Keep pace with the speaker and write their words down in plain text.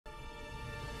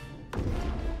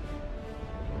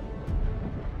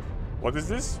What is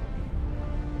this?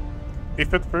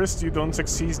 If at first you don't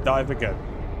succeed, dive again.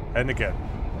 And again.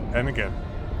 And again.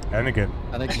 And again.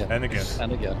 And again. And again.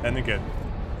 And again. And again.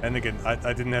 And again.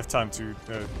 I didn't have time to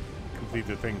complete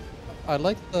the thing. I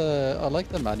like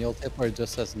the manual tip where it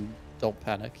just says don't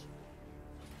panic.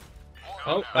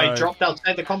 Oh, I dropped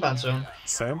outside the combat zone.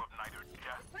 Same.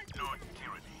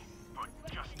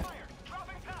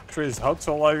 Chris, how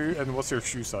tall are you and what's your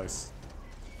shoe size?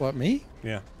 What, me?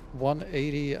 Yeah.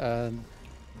 180 and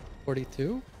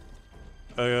 42?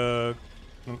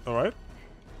 Alright.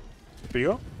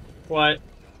 Theo? What?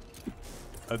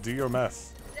 Do your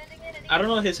math. I don't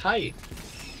know his height.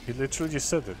 He literally just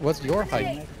said it. What's your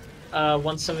height?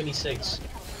 176.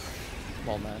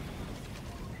 Small man.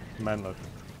 Manlet.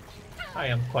 I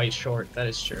am quite short, that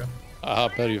is true. I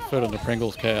bet you fit in the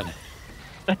Pringles can.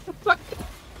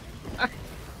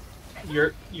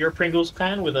 Your Pringles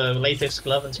can with a latex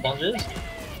glove and sponges?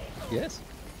 Yes.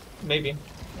 Maybe.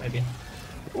 Maybe.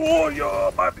 Oh,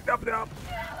 yo!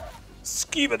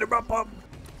 Skeeve it up.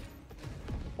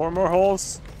 4 more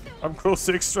holes. I'm close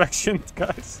to extraction,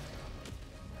 guys.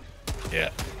 Yeah.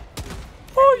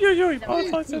 Oh, yo!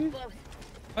 Bile Titan.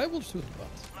 I will shoot the butt.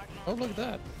 Oh, look at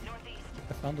that.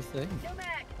 I found a thing.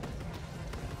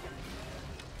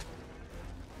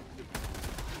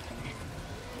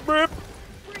 Rip.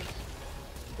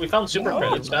 We found super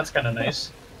credits, that's kinda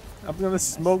nice. I'm gonna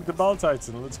smoke the Bile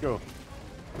Titan. Let's go.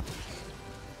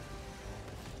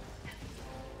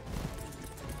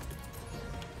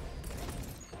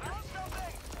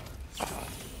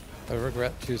 I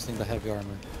regret choosing the heavy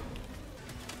armor.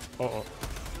 Uh-oh.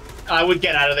 I would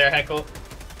get out of there, HeKol.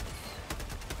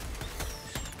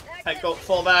 HeKol,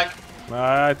 fall back.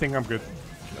 I think I'm good.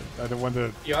 I don't want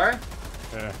to... You are?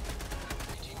 Yeah.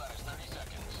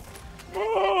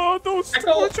 Oh, those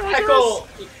HeKol!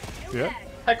 Yeah?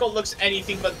 HeKol looks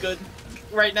anything but good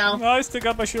right now. No, I still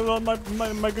got my shield on, my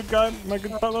good guy, my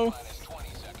good fellow.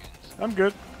 I'm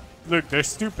good. Look, they're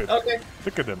stupid. Okay.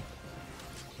 Look at them.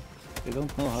 They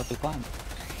don't know how to climb.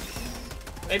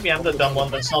 Maybe I'm the dumb one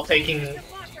that's not taking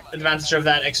advantage of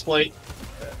that exploit.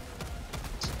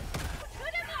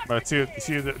 But see,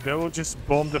 they will just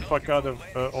bomb the fuck out of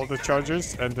all the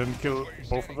chargers and then kill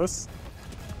both of us.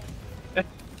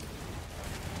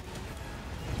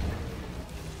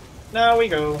 Now we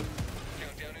go.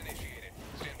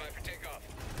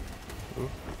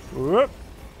 Whoop.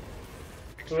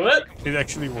 What? It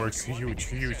actually works. Huge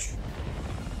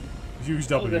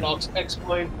That was W. an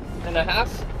exploit and a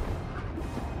half.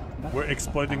 We're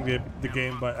exploiting the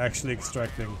game by actually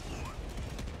extracting.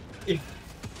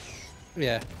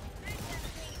 Yeah.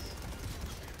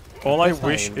 All I That's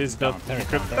wish fine. is that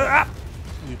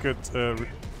you could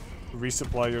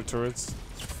resupply your turrets.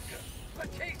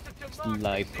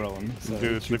 Lie prone. So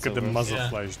Dude, look at the muzzle Yeah.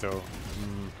 flash though.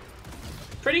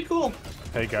 Pretty cool.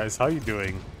 Hey guys, how you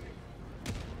doing?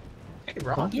 Hey,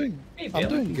 Ron. Hey, I'm Bill.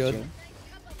 doing good.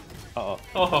 Uh-oh.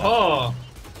 Oh ho ho.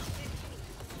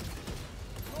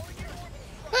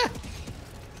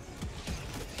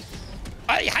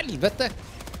 Ay, helvete!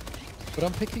 But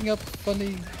I'm picking up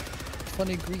funny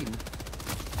green.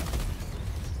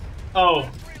 Oh,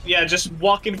 yeah, just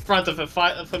walk in front of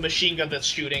a machine gun that's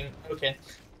shooting. Okay.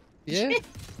 Yeah?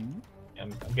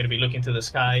 I'm gonna be looking to the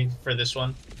sky for this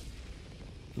one.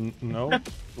 No?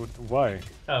 Why?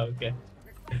 Oh, okay.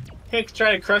 Heck,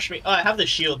 try to crush me. Oh, I have the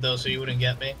shield though, so you wouldn't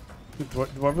get me.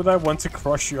 Why would I want to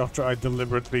crush you after I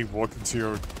deliberately walk into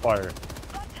your fire?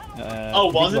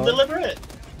 Oh, was it deliberate?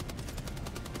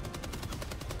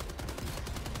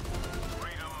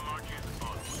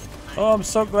 Oh, I'm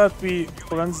so glad we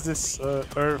cleansed this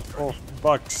earth of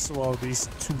bugs while these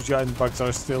 2 giant bugs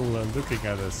are still looking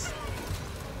at us.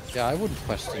 Yeah, I wouldn't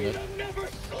question it.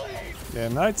 Yeah,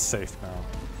 now it's safe now.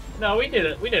 No, we did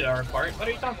it. We did our part. What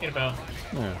are you talking about?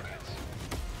 Yeah.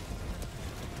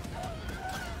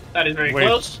 That is very Wait,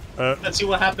 close. Let's see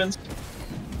what happens.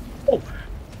 Oh.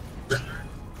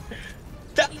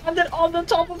 That landed on the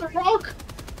top of the rock.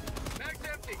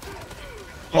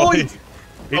 Oh, Oi! it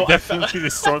Oh, I definitely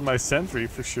destroyed my sentry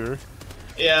for sure.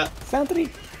 Yeah. Sentry!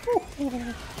 Oh, there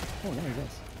it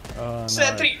goes. No,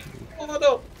 Sentry! Oh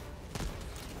no!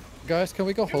 Guys, can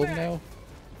we go home now?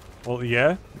 Well,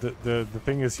 yeah, the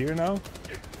thing is here now.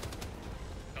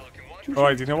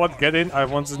 Alright, you know what? Get in. I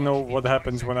want to know what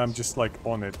happens when I'm just like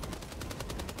on it.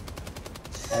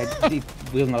 It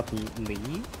will not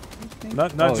leave. No,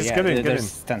 just yeah, get in, get in.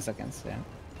 there's 10 seconds, yeah.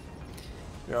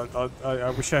 Yeah, I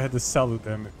wish I had the salute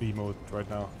emote right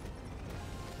now.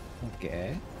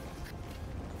 Okay.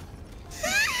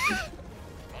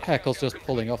 HeKol's just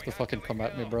pulling off the fucking come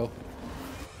at me, bro.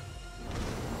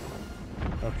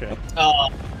 Okay. Okay. Oh,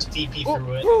 just TP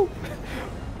through it.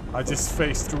 I just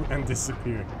phase through and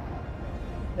disappear.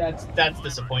 That's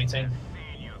disappointing.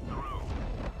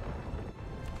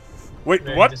 Wait,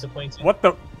 Very what? disappointing. What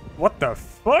the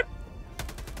fuck?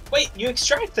 Wait, you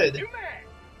extracted.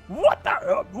 What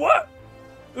the what?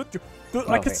 Dude,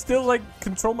 I could wait. still like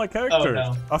control my character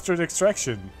no. after the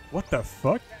extraction. What the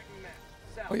fuck?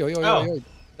 Oi.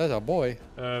 That's a boy.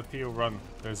 Theo, run.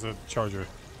 There's a charger.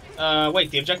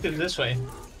 Wait, the objective is this way.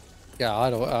 Yeah, I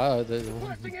don't.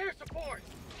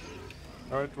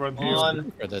 Alright, run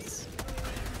On. here. That's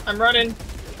I'm running.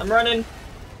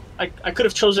 I could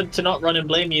have chosen to not run and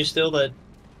blame you still, but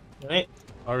right.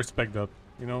 I respect that.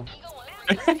 You know,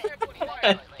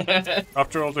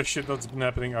 after all the shit that's been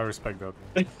happening, I respect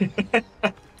that.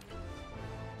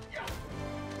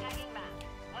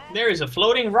 There is a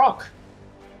floating rock.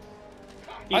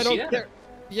 Do you I see don't that? care.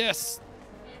 Yes.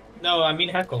 No, I mean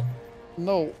HeKol.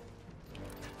 No.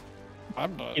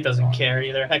 I'm not. He doesn't care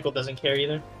either. HeKol doesn't care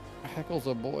either. HeKol's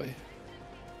a boy.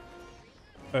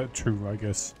 True, I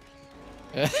guess.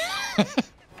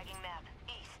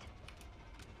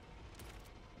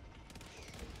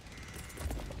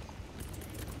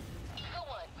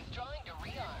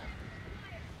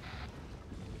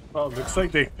 Oh, looks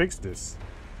like they fixed this.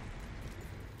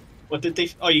 What did they?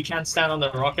 Oh, you can't stand on the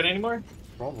rocket anymore.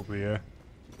 Probably, yeah.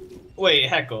 Wait,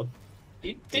 HeKol.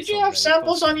 Did you have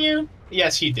samples on you?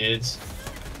 Yes, you did.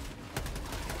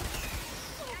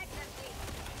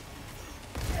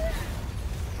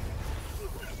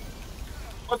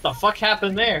 What the fuck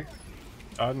happened there?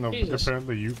 I don't know, but Jesus.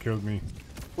 apparently you killed me.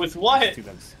 With what?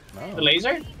 No. The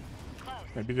laser?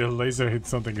 Maybe the laser hit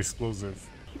something explosive.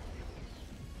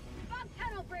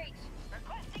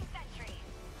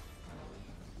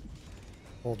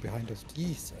 Oh, behind us.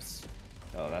 Jesus.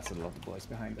 Oh, that's a lot of boys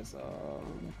behind us. Oh,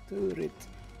 do it.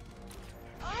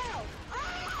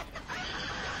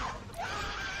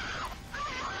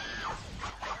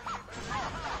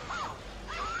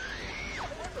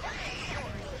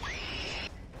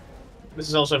 This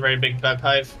is also a very big bug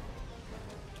hive.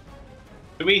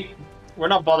 We're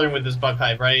not bothering with this bug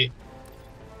hive, right?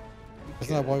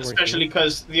 Isn't that why we're Especially here?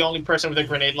 because the only person with a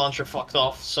grenade launcher fucked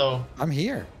off, so... I'm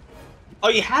here. Oh,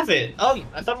 you have it! Oh,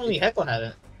 I thought only HeKol had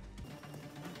it.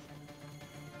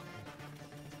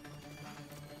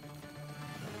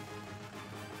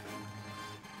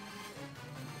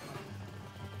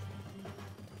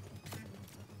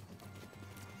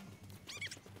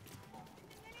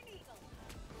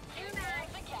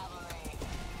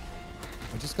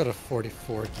 I just got a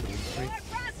 44 kill streak.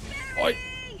 Oi!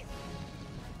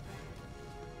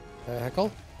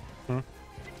 HeKol? Hmm?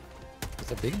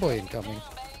 There's a big boy incoming.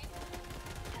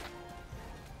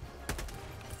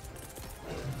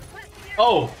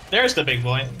 Oh, there's the big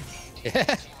boy.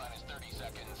 Yeah.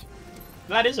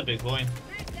 That is a big boy.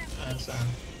 That's,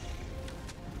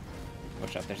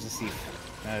 Watch out, there's a sieve.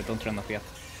 Don't run up yet.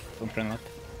 Don't run up.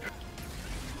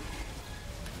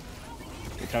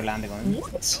 You try landing on it.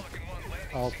 What?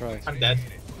 I'll try. I'm dead.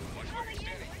 I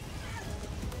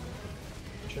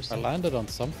Interesting. landed on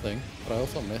something, but I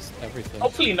also missed everything.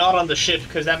 Hopefully not on the ship,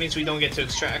 because that means we don't get to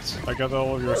extract. I got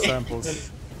all of your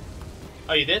samples.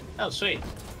 Oh, you did? Oh, sweet.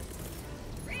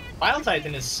 Bile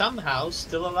Titan is somehow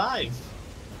still alive.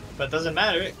 But doesn't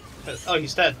matter. Oh,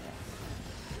 he's dead.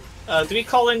 Do we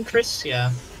call in Chris?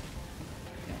 Yeah.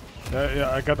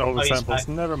 Yeah, I got all the Oh, he's samples. back.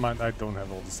 Never mind, I don't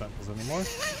have all the samples anymore.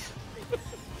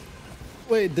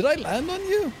 Wait, did I land on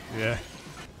you? Yeah.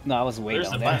 No, I was way Where's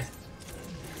down the there. bike?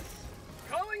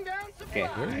 Okay,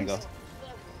 Where here we is go. it?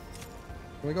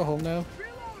 Can we go home now?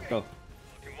 Go.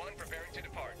 Preparing to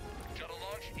depart. Shuttle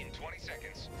launch in 20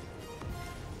 seconds.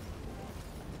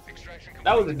 Extraction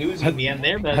That was a doozy in the end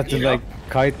there, I but had to you know. like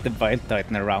kite the Bile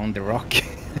Titan around the rock.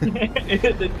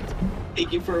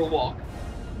 Take you for a walk.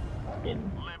 In